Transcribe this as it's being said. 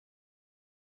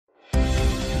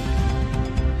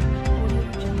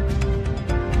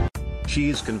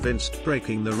She's convinced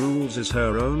breaking the rules is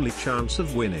her only chance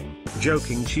of winning,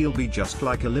 joking she'll be just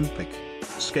like Olympic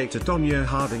skater Tonya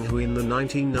Harding, who in the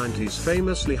 1990s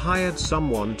famously hired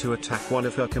someone to attack one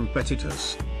of her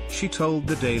competitors. She told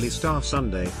the Daily Star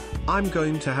Sunday, "I'm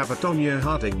going to have a Tonya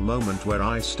Harding moment where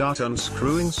I start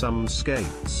unscrewing some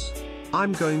skates.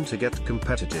 I'm going to get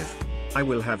competitive. I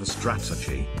will have a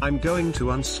strategy. I'm going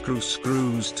to unscrew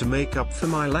screws to make up for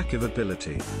my lack of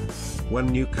ability." When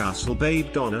Newcastle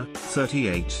babe Donna,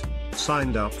 38,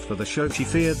 signed up for the show, she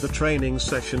feared the training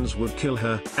sessions would kill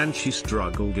her, and she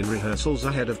struggled in rehearsals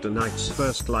ahead of tonight's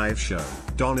first live show.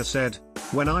 Donna said,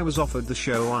 "When I was offered the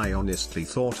show, I honestly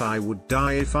thought I would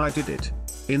die if I did it.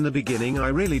 In the beginning I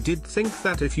really did think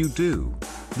that if you do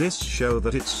this show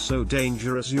that it's so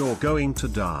dangerous you're going to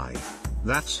die.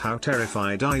 That's how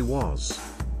terrified I was.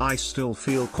 I still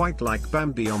feel quite like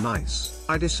Bambi on ice.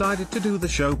 I decided to do the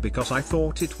show because I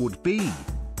thought it would be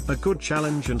a good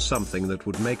challenge and something that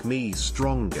would make me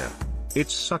stronger.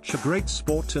 It's such a great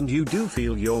sport and you do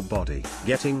feel your body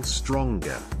getting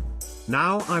stronger.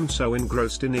 Now I'm so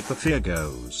engrossed in it, the fear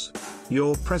goes.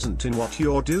 You're present in what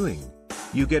you're doing.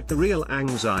 You get the real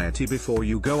anxiety before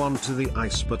you go onto the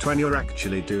ice, but when you're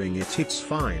actually doing it, it's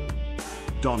fine."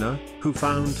 Donna, who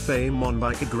found fame on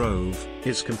Biker Grove,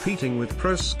 is competing with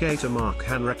pro skater Mark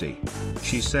Hanratty.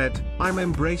 She said, "I'm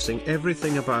embracing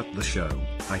everything about the show.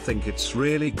 I think it's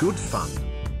really good fun.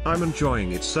 I'm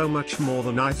enjoying it so much more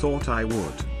than I thought I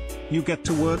would. You get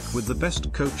to work with the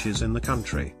best coaches in the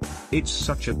country. It's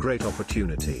such a great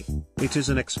opportunity. It is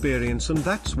an experience, and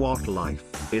that's what life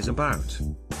is about.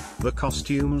 The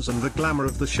costumes and the glamour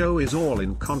of the show is all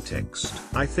in context.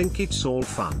 I think it's all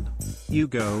fun. You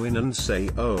go in and say,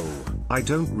 oh, I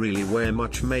don't really wear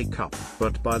much makeup,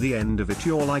 but by the end of it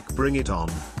you're like, bring it on."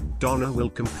 Donna will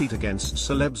compete against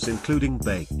celebs including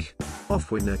Bake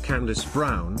Off winner Candice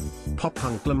Brown, pop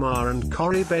punk Lamar and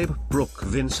Corey Babe Brooke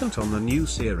Vincent on the new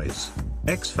series.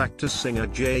 X Factor singer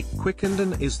Jake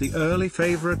Quickenden is the early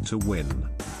favorite to win.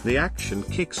 The action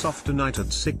kicks off tonight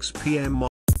at 6 p.m.